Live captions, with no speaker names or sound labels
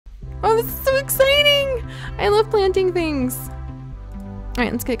Oh, this is so exciting! I love planting things. All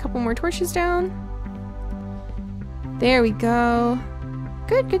right, let's get a couple more torches down. There we go.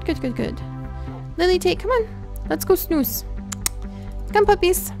 Good, good, good, good, good. Lily, Tate, come on. Let's go snooze. Come,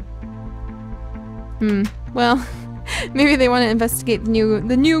 puppies. Well, maybe they want to investigate the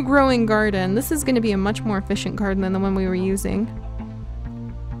new growing garden. This is going to be a much more efficient garden than the one we were using.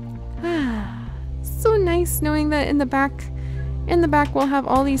 So nice knowing that in the back we'll have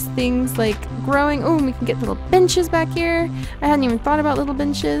all these things like growing. Oh, and we can get little benches back here. I hadn't even thought about little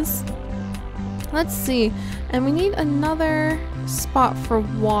benches. Let's see. And we need another spot for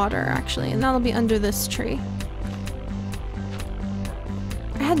water, actually, and that'll be under this tree.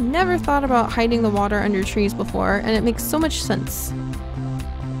 I had never thought about hiding the water under trees before, and it makes so much sense.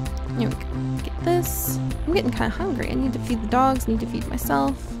 Here we go. Get this. I'm getting kind of hungry. I need to feed the dogs, need to feed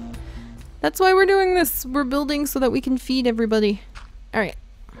myself. That's why we're doing this. We're building so that we can feed everybody. Alright.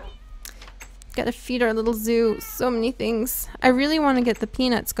 Gotta feed our little zoo. So many things. I really want to get the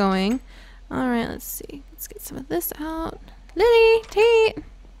peanuts going. Alright, let's see. Let's get some of this out. Lily! Tate!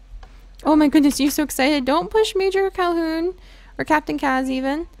 Oh my goodness, you're so excited. Don't push Major Calhoun. Or Captain Kaz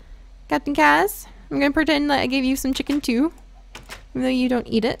even. Captain Kaz, I'm gonna pretend that I gave you some chicken too. Even though you don't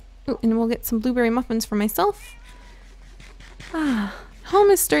eat it. Ooh, and we'll get some blueberry muffins for myself. Ah. Home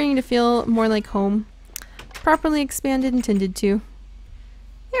is starting to feel more like home. Properly expanded and tended to.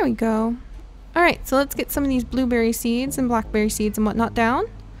 There we go. Alright, so let's get some of these blueberry seeds and blackberry seeds and whatnot down.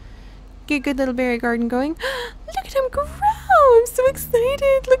 Get a good little berry garden going. Look at him grow! I'm so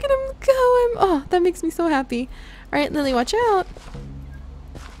excited! Look at him go! Oh, that makes me so happy. Alright, Lily, watch out!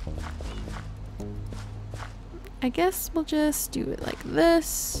 I guess we'll just do it like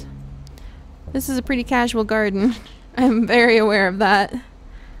this. This is a pretty casual garden. I'm very aware of that.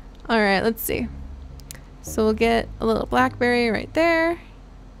 Alright, let's see. So we'll get a little blackberry right there.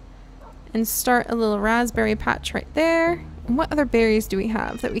 And start a little raspberry patch right there. And what other berries do we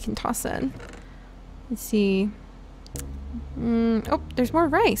have that we can toss in? Let's see. Oh, there's more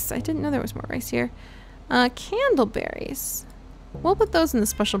rice. I didn't know there was more rice here. Candleberries. We'll put those in the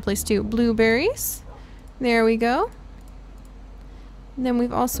special place too. Blueberries. There we go. And then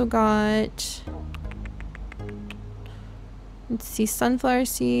we've also got... Let's see, sunflower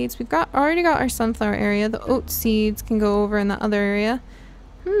seeds. We've already got our sunflower area. The oat seeds can go over in the other area.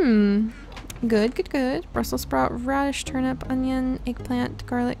 Good, good, good. Brussels sprout, radish, turnip, onion, eggplant,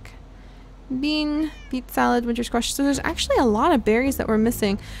 garlic, bean, beet salad, winter squash. So there's actually a lot of berries that we're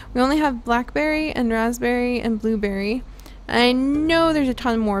missing. We only have blackberry and raspberry and blueberry. I know there's a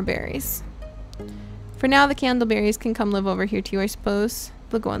ton more berries. For now, the candleberries can come live over here too, I suppose.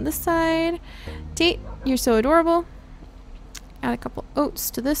 They'll go on this side. Tate, you're so adorable. Add a couple oats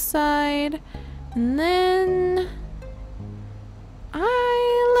to this side. And then...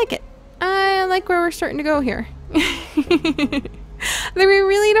 I like it. I like where we're starting to go here. We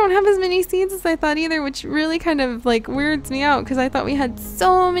really don't have as many seeds as I thought either, which really kind of like weirds me out because I thought we had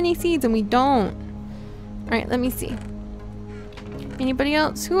so many seeds and we don't. Alright, let me see. Anybody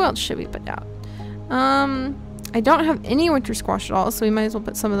else? Who else should we put out? I don't have any winter squash at all, so we might as well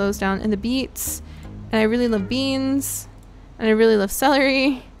put some of those down. And the beets. And I really love beans. And I really love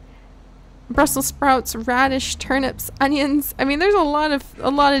celery. Brussels sprouts, radish, turnips, onions. I mean, there's a lot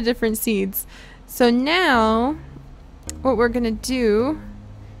of different seeds. So now what we're gonna do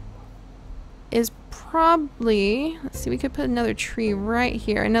is probably, let's see, we could put another tree right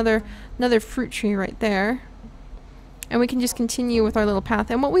here, another fruit tree right there. And we can just continue with our little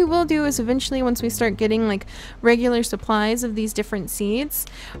path. And what we will do is eventually, once we start getting like regular supplies of these different seeds,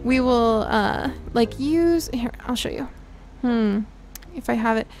 we will like use, here, I'll show you. If I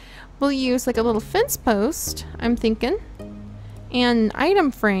have it. We'll use like a little fence post, I'm thinking, and an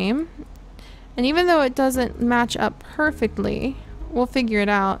item frame. And even though it doesn't match up perfectly, we'll figure it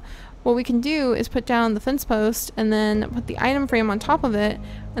out. What we can do is put down the fence post and then put the item frame on top of it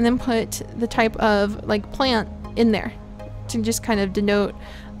and then put the type of like plant in there to just kind of denote,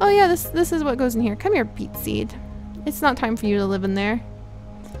 oh yeah, this is what goes in here. Come here, beet seed. It's not time for you to live in there.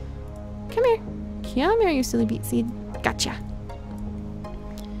 Come here. Come here, you silly beet seed. Gotcha.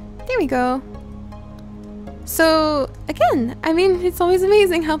 There we go. So again, I mean, it's always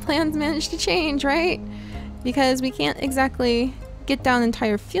amazing how plans manage to change, right? Because we can't exactly get down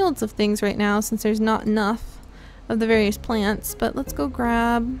entire fields of things right now since there's not enough of the various plants. But let's go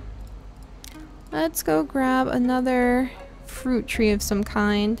grab another fruit tree of some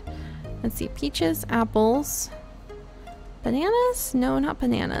kind. Let's see, peaches, apples, bananas? No, not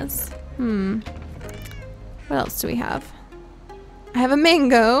bananas. What else do we have? I have a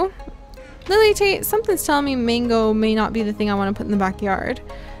mango. Lily, Tate, something's telling me mango may not be the thing I want to put in the backyard.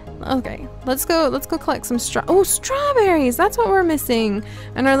 Okay, let's go collect some strawberries! That's what we're missing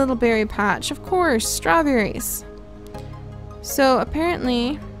in our little berry patch. Of course, strawberries. So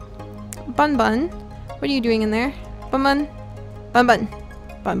apparently, Bun Bun, what are you doing in there? Bun Bun? Bun Bun.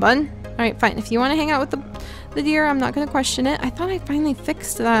 Bun Bun? Alright, fine. If you want to hang out with the deer, I'm not going to question it. I thought I finally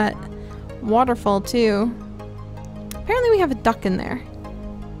fixed that waterfall too. Apparently we have a duck in there.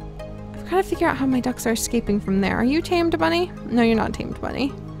 I've got to figure out how my ducks are escaping from there. Are you tamed, Bunny? No, you're not tamed,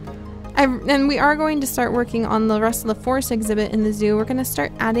 Bunny. And we are going to start working on the rest of the forest exhibit in the zoo. We're going to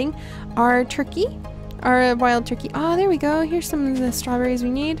start adding our turkey, our wild turkey. Oh, there we go. Here's some of the strawberries we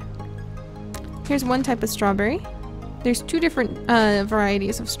need. Here's one type of strawberry. There's 2 different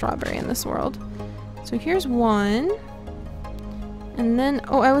varieties of strawberry in this world. So here's one. And then,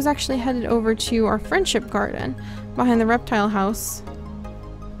 oh, I was actually headed over to our friendship garden behind the reptile house.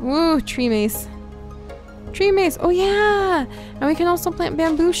 Woo, tree mace. Tree mace, oh yeah! And we can also plant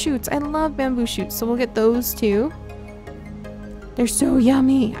bamboo shoots. I love bamboo shoots, so we'll get those too. They're so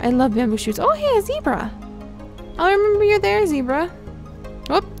yummy. I love bamboo shoots. Oh, hey, a zebra. I'll remember you're there, zebra.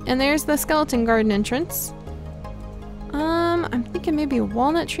 Whoop, and there's the skeleton garden entrance. I'm thinking maybe a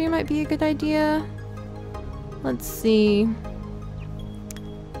walnut tree might be a good idea. Let's see.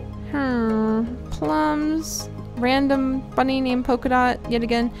 Plums. Random bunny named Polka Dot. Yet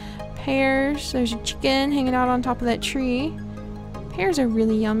again. Pears. There's a chicken hanging out on top of that tree. Pears are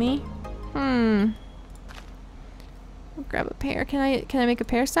really yummy. I'll grab a pear. Can I make a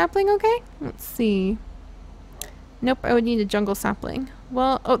pear sapling? Okay. Let's see. Nope, I would need a jungle sapling.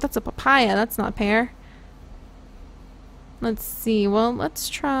 Well, oh, that's a papaya. That's not a pear. Let's see. Well, let's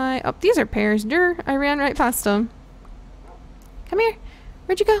try. Oh, these are pears. Durr, I ran right past them. Come here.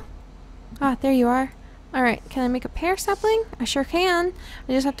 Where'd you go? Ah, there you are. Alright, can I make a pear sapling? I sure can.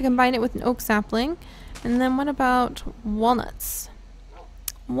 I just have to combine it with an oak sapling. And then what about walnuts?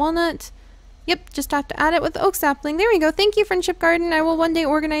 Walnut. Yep, just have to add it with the oak sapling. There we go. Thank you, Friendship Garden. I will one day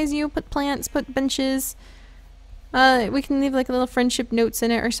organize you, put plants, put benches. We can leave like little friendship notes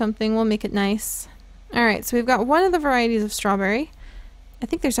in it or something. We'll make it nice. Alright, so we've got one of the varieties of strawberry. I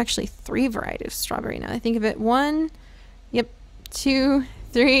think there's actually 3 varieties of strawberry now I think of it. 1, yep, 2,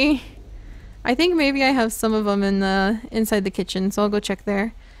 3. I think maybe I have some of them in the inside the kitchen, so I'll go check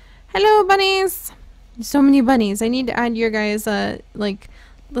there. Hello, bunnies! So many bunnies. I need to add your guys, like,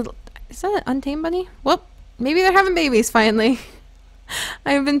 little... Is that an untamed bunny? Whoop! Maybe they're having babies, finally.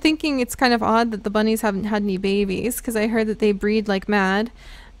 I've been thinking it's kind of odd that the bunnies haven't had any babies, because I heard that they breed like mad.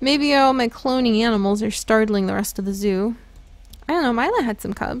 Maybe all my cloning animals are startling the rest of the zoo. I don't know, Mila had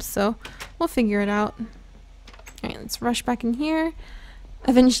some cubs, so we'll figure it out. Alright, let's rush back in here.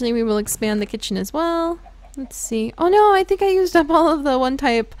 Eventually we will expand the kitchen as well. Let's see. Oh no, I think I used up all of the one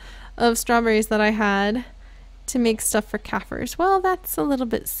type of strawberries that I had to make stuff for Kaffers. Well, that's a little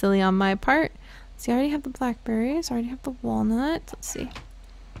bit silly on my part. Let's see, I already have the blackberries. I already have the walnut. Let's see.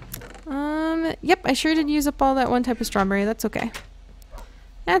 Yep, I sure did use up all that one type of strawberry. That's okay.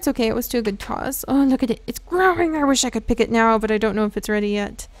 That's okay. It was to a good cause. Oh, look at it. It's growing. I wish I could pick it now, but I don't know if it's ready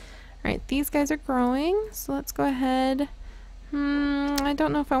yet. Alright, these guys are growing. So let's go ahead. I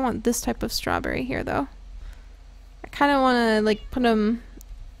don't know if I want this type of strawberry here, though. I kind of want to, like, put them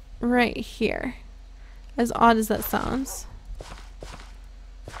right here. As odd as that sounds.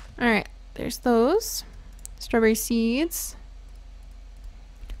 Alright, there's those. Strawberry seeds.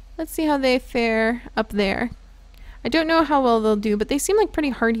 Let's see how they fare up there. I don't know how well they'll do, but they seem like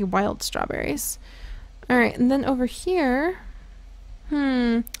pretty hardy wild strawberries. Alright, and then over here...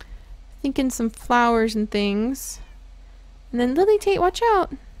 thinking some flowers and things. And then Lily Tate, watch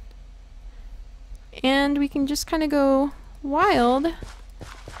out! And we can just kind of go wild.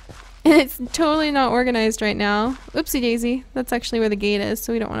 And it's totally not organized right now. Oopsie daisy. That's actually where the gate is,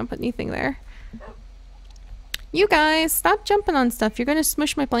 so we don't want to put anything there. You guys, stop jumping on stuff. You're going to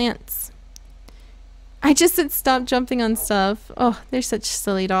smush my plants. I just said stop jumping on stuff. Oh, they're such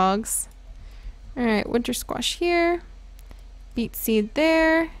silly dogs. Alright, winter squash here. Beet seed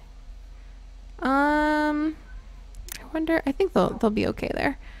there. I wonder, I think they'll be okay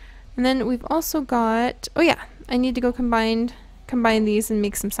there. And then we've also got, oh yeah, I need to go combine these and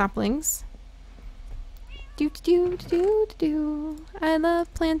make some saplings. I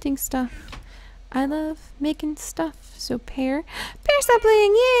love planting stuff. I love making stuff. So pear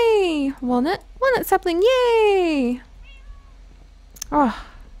sapling, yay! Walnut sapling, yay! Oh,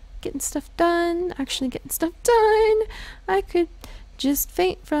 getting stuff done. Actually getting stuff done. I could just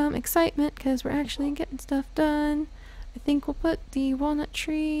faint from excitement because we're actually getting stuff done. I think we'll put the walnut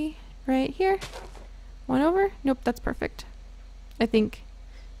tree right here. One over? Nope, that's perfect. I think.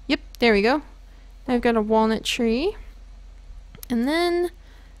 Yep, there we go. I've got a walnut tree. And then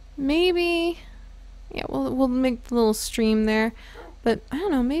Maybe, yeah, we'll make the little stream there. But I don't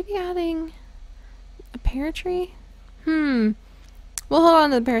know, maybe adding a pear tree? We'll hold on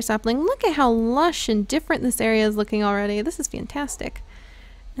to the pear sapling. Look at how lush and different this area is looking already. This is fantastic.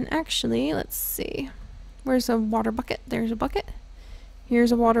 And actually, let's see. Where's a water bucket? There's a bucket.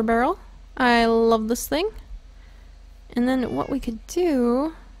 Here's a water barrel. I love this thing. And then what we could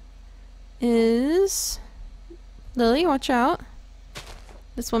do is... Lily, watch out.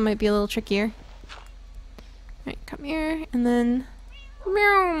 This one might be a little trickier. Alright, come here. And then...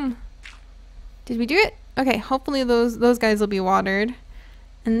 Meow. Did we do it? Okay, hopefully those guys will be watered.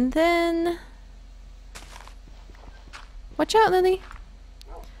 And then... Watch out, Lily.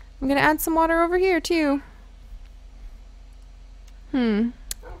 I'm gonna add some water over here, too.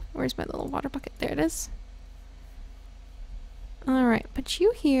 Where's my little water bucket? There it is. Alright, put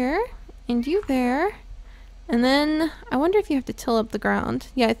you here, and you there. And then, I wonder if you have to till up the ground.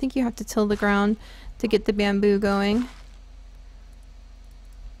 Yeah, I think you have to till the ground to get the bamboo going.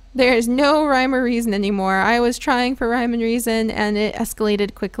 There's no rhyme or reason anymore. I was trying for rhyme and reason, and it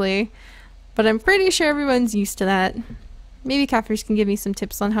escalated quickly. But I'm pretty sure everyone's used to that. Maybe Cathers can give me some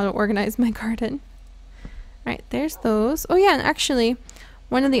tips on how to organize my garden. Alright, there's those. Oh yeah, and actually,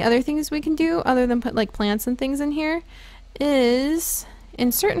 one of the other things we can do, other than put like plants and things in here, is,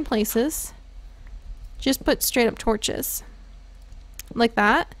 in certain places, just put straight up torches. Like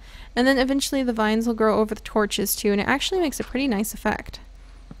that. And then eventually the vines will grow over the torches too, and it actually makes a pretty nice effect.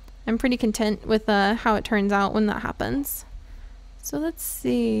 I'm pretty content with how it turns out when that happens. So let's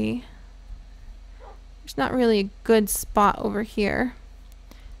see. There's not really a good spot over here.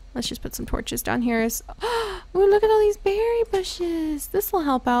 Let's just put some torches down here. Oh, look at all these berry bushes. This will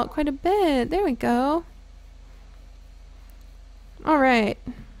help out quite a bit. There we go. Alright.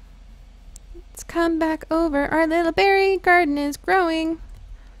 Let's come back over. Our little berry garden is growing.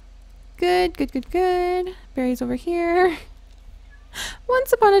 Good, good, good, good. Berries over here.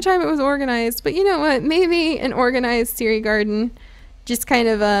 Once upon a time it was organized, but you know what? Maybe an organized Seri garden just kind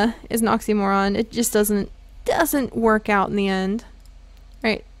of is an oxymoron. It just doesn't work out in the end.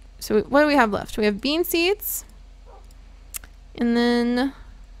 Right. So what do we have left? We have bean seeds. And then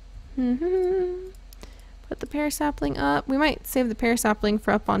put the pear sapling up. We might save the pear sapling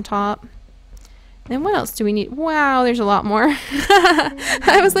for up on top. And what else do we need? Wow, there's a lot more.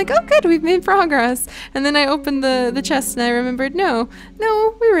 I was like, oh good, we've made progress. And then I opened the chest and I remembered, no,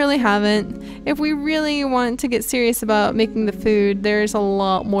 we really haven't. If we really want to get serious about making the food, there's a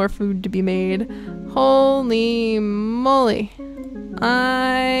lot more food to be made. Holy moly.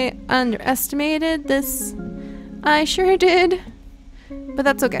 I underestimated this. I sure did. But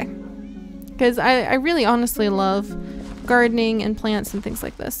that's okay. Because I really honestly love gardening and plants and things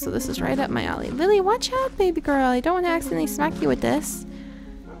like this. So this is right up my alley. Lily, watch out, baby girl. I don't want to accidentally smack you with this.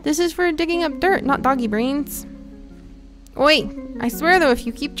 This is for digging up dirt, not doggy brains. Oi! I swear though, if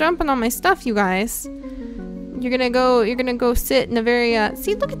you keep jumping on my stuff, you guys, you're gonna go sit in a very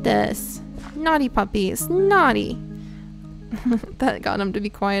see, look at this. Naughty puppies. Naughty. That got him to be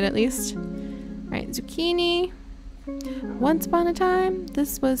quiet at least. Alright, zucchini. Once upon a time,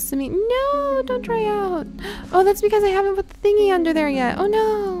 this was some meat. No, don't dry out. Oh, that's because I haven't put the thingy under there yet. Oh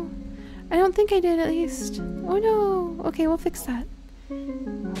no. I don't think I did at least. Oh no. Okay, we'll fix that.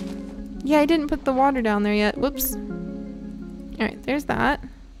 Yeah, I didn't put the water down there yet. Whoops. Alright, there's that.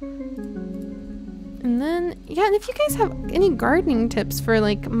 And then, yeah, and if you guys have any gardening tips for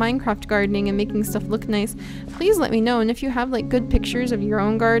like Minecraft gardening and making stuff look nice, please let me know. And if you have like good pictures of your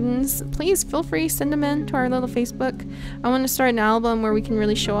own gardens, please feel free, send them in to our little Facebook. I want to start an album where we can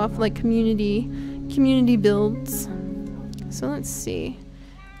really show off like community builds. So let's see.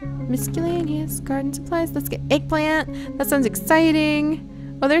 Miscellaneous garden supplies. Let's get eggplant. That sounds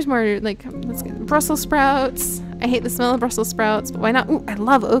exciting. Oh, there's more, like, let's get Brussels sprouts. I hate the smell of Brussels sprouts, but why not? Ooh, I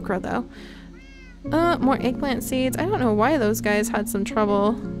love okra though. More eggplant seeds. I don't know why those guys had some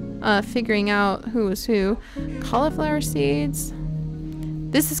trouble figuring out who was who. Cauliflower seeds.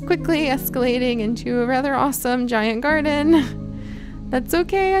 This is quickly escalating into a rather awesome giant garden. That's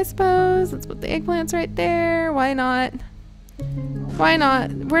okay, I suppose. Let's put the eggplants right there. Why not? Why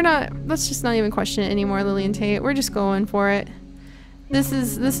not? Let's just not even question it anymore, Lily and Tate. We're just going for it. This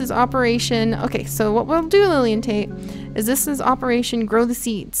is Operation... Okay, so what we'll do, Lily and Tate, is this is Operation Grow the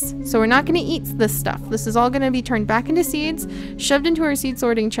Seeds. So we're not going to eat this stuff. This is all going to be turned back into seeds, shoved into our seed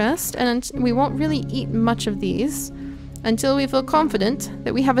sorting chest, and we won't really eat much of these until we feel confident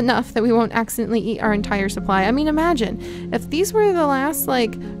that we have enough that we won't accidentally eat our entire supply. I mean, imagine if these were the last,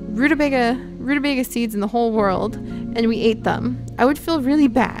 like, rutabaga seeds in the whole world, and we ate them. I would feel really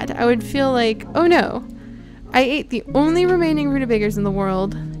bad. I would feel like, oh no. I ate the only remaining rutabagas in the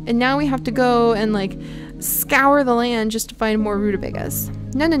world, And now we have to go and like scour the land just to find more rutabagas.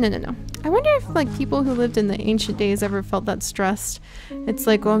 No, no, no, no, no. I wonder if like people who lived in the ancient days ever felt that stressed. It's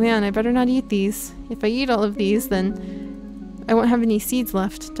like, oh man, I better not eat these. If I eat all of these, then I won't have any seeds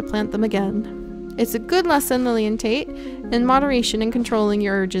left to plant them again. It's a good lesson, Lily and Tate, in moderation and controlling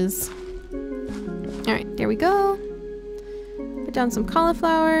your urges. Alright, there we go. Put down some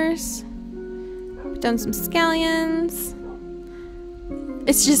cauliflowers. Put down some scallions.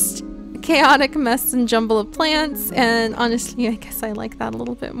 It's just a chaotic mess and jumble of plants, and honestly, I guess I like that a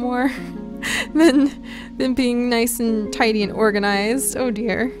little bit more than being nice and tidy and organized. Oh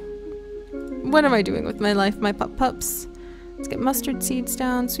dear. What am I doing with my life, my pups? Let's get mustard seeds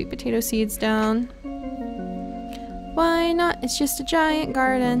down, sweet potato seeds down. Why not? It's just a giant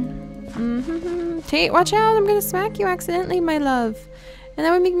garden. Tate, watch out! I'm gonna smack you accidentally, my love. And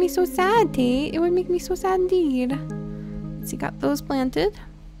that would make me so sad, Tate. It would make me so sad indeed. Let's see, got those planted.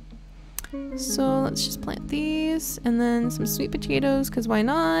 So let's just plant these, and then some sweet potatoes, because why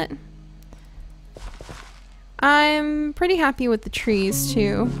not? I'm pretty happy with the trees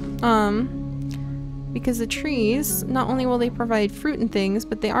too. Because the trees, not only will they provide fruit and things,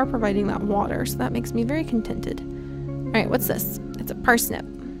 but they are providing that water, so that makes me very contented. Alright, what's this? It's a parsnip.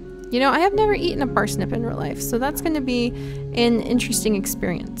 You know, I have never eaten a parsnip in real life, so that's going to be an interesting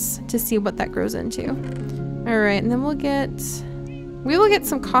experience to see what that grows into. Alright, and then we will get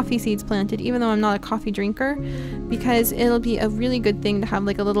some coffee seeds planted, even though I'm not a coffee drinker, because it'll be a really good thing to have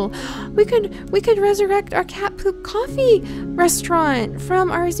like a little, we could resurrect our cat poop coffee restaurant from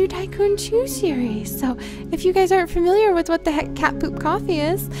our Zoo Tycoon 2 series. So if you guys aren't familiar with what the heck cat poop coffee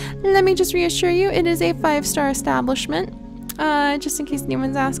is, let me just reassure you, it is a 5-star establishment. Just in case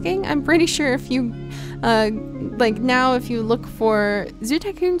anyone's asking, I'm pretty sure if you if you look for Zoo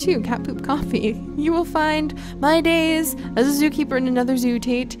Tycoon 2 cat poop coffee, you will find my days as a zookeeper in another zoo,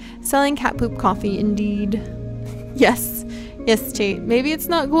 Tate, selling cat poop coffee indeed. Yes, yes, Tate. Maybe it's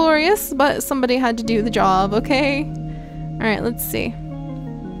not glorious, but somebody had to do the job, okay? Alright, let's see.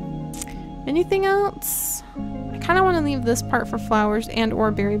 Anything else? I kind of want to leave this part for flowers and or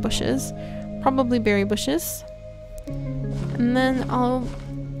berry bushes. Probably berry bushes. And then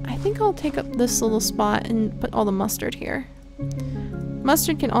I think I'll take up this little spot and put all the mustard here.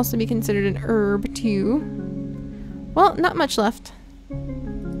 Mustard can also be considered an herb too. Well, not much left.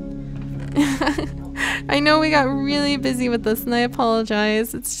 I know we got really busy with this and I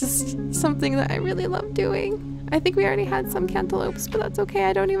apologize. It's just something that I really love doing. I think we already had some cantaloupes, but that's okay.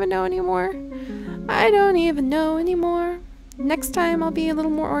 I don't even know anymore. I don't even know anymore. Next time I'll be a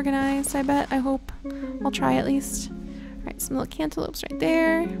little more organized, I bet. I hope. I'll try at least. Alright, some little cantaloupes right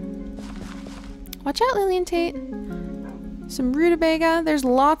there. Watch out, Lily and Tate. Some rutabaga. There's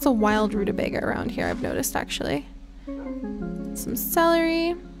lots of wild rutabaga around here, I've noticed, actually. Some celery.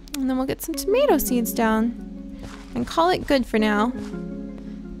 And then we'll get some tomato seeds down. And call it good for now.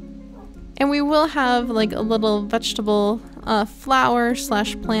 And we will have, like, a little vegetable flower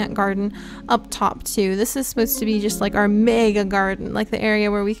 / plant garden up top, too. This is supposed to be just, like, our mega garden. Like, the area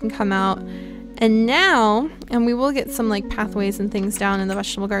where we can come out. And now, and we will get some like pathways and things down in the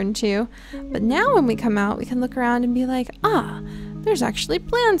vegetable garden too, but now when we come out, we can look around and be like, ah, there's actually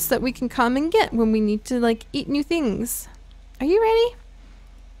plants that we can come and get when we need to like eat new things. Are you ready?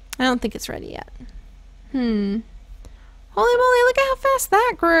 I don't think it's ready yet. Holy moly, look at how fast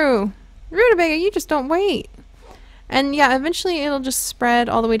that grew. Rutabaga, you just don't wait. And yeah, eventually it'll just spread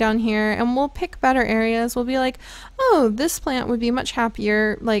all the way down here and we'll pick better areas. We'll be like, oh, this plant would be much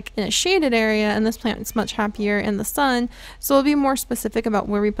happier like in a shaded area and this plant is much happier in the sun. So we'll be more specific about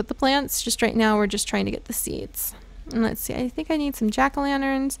where we put the plants. Just right now we're just trying to get the seeds. And let's see, I think I need some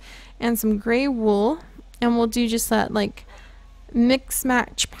jack-o'-lanterns and some gray wool. And we'll do just that like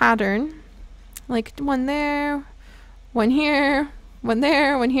mix-match pattern. Like one there, one here, one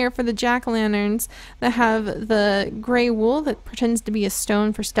there, one here for the jack-o'-lanterns that have the gray wool that pretends to be a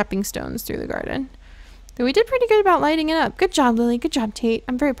stone for stepping stones through the garden. So we did pretty good about lighting it up. Good job, Lily. Good job, Tate.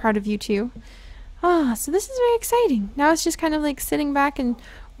 I'm very proud of you too. So this is very exciting. Now it's just kind of like sitting back and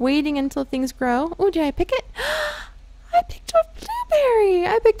waiting until things grow. Oh, did I pick it? I picked a blueberry.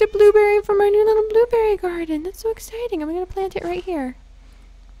 I picked a blueberry from our new little blueberry garden. That's so exciting. I'm going to plant it right here.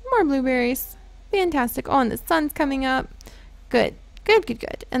 More blueberries. Fantastic. Oh, and the sun's coming up. Good. Good, good,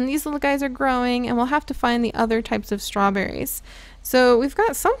 good. And these little guys are growing, and we'll have to find the other types of strawberries. So we've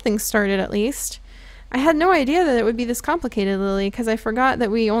got something started at least. I had no idea that it would be this complicated, Lily, because I forgot that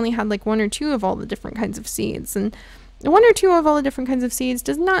we only had like 1 or 2 of all the different kinds of seeds. And 1 or 2 of all the different kinds of seeds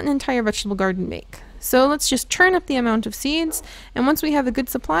does not an entire vegetable garden make. So let's just turn up the amount of seeds, and once we have a good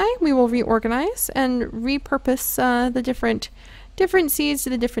supply, we will reorganize and repurpose the different different seeds to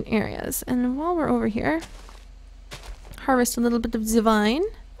the different areas. And while we're over here, harvest a little bit of the vine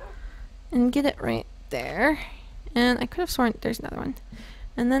and get it right there. And I could have sworn there's another one.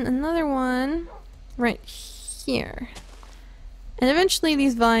 And then another one right here. And eventually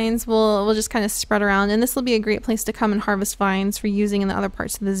these vines will just kind of spread around, and this will be a great place to come and harvest vines for using in the other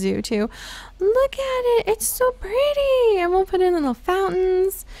parts of the zoo too. Look at it, it's so pretty! And we'll put in little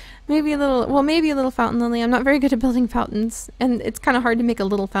fountains, maybe a little fountain lily. I'm not very good at building fountains, and it's kind of hard to make a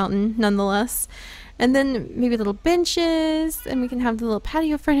little fountain nonetheless. And then maybe little benches, and we can have the little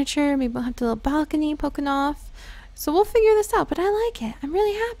patio furniture, maybe we'll have the little balcony poking off. So we'll figure this out, but I like it. I'm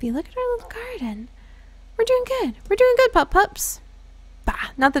really happy. Look at our little garden. We're doing good. We're doing good, pups.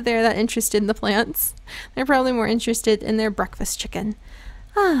 Bah, not that they're that interested in the plants. They're probably more interested in their breakfast chicken.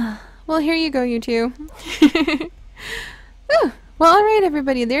 Ah, well, here you go, you two. Well, alright,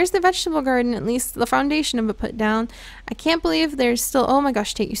 everybody. There's the vegetable garden, at least the foundation of it put down. I can't believe there's still... Oh my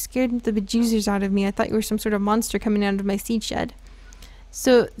gosh, Tate, you scared the bejesus out of me. I thought you were some sort of monster coming out of my seed shed.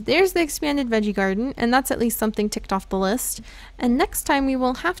 So there's the expanded veggie garden, and that's at least something ticked off the list. And next time we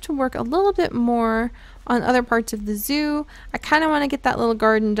will have to work a little bit more on other parts of the zoo. I kind of want to get that little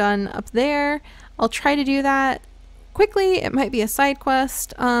garden done up there. I'll try to do that quickly. It might be a side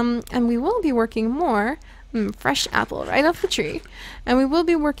quest. And we will be working more... fresh apple right off the tree. And we will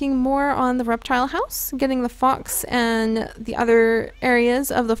be working more on the reptile house, getting the fox and the other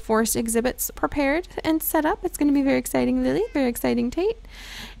areas of the forest exhibits prepared and set up. It's going to be very exciting, Lily. Very exciting, Tate.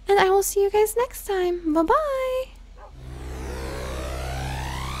 And I will see you guys next time. Bye-bye.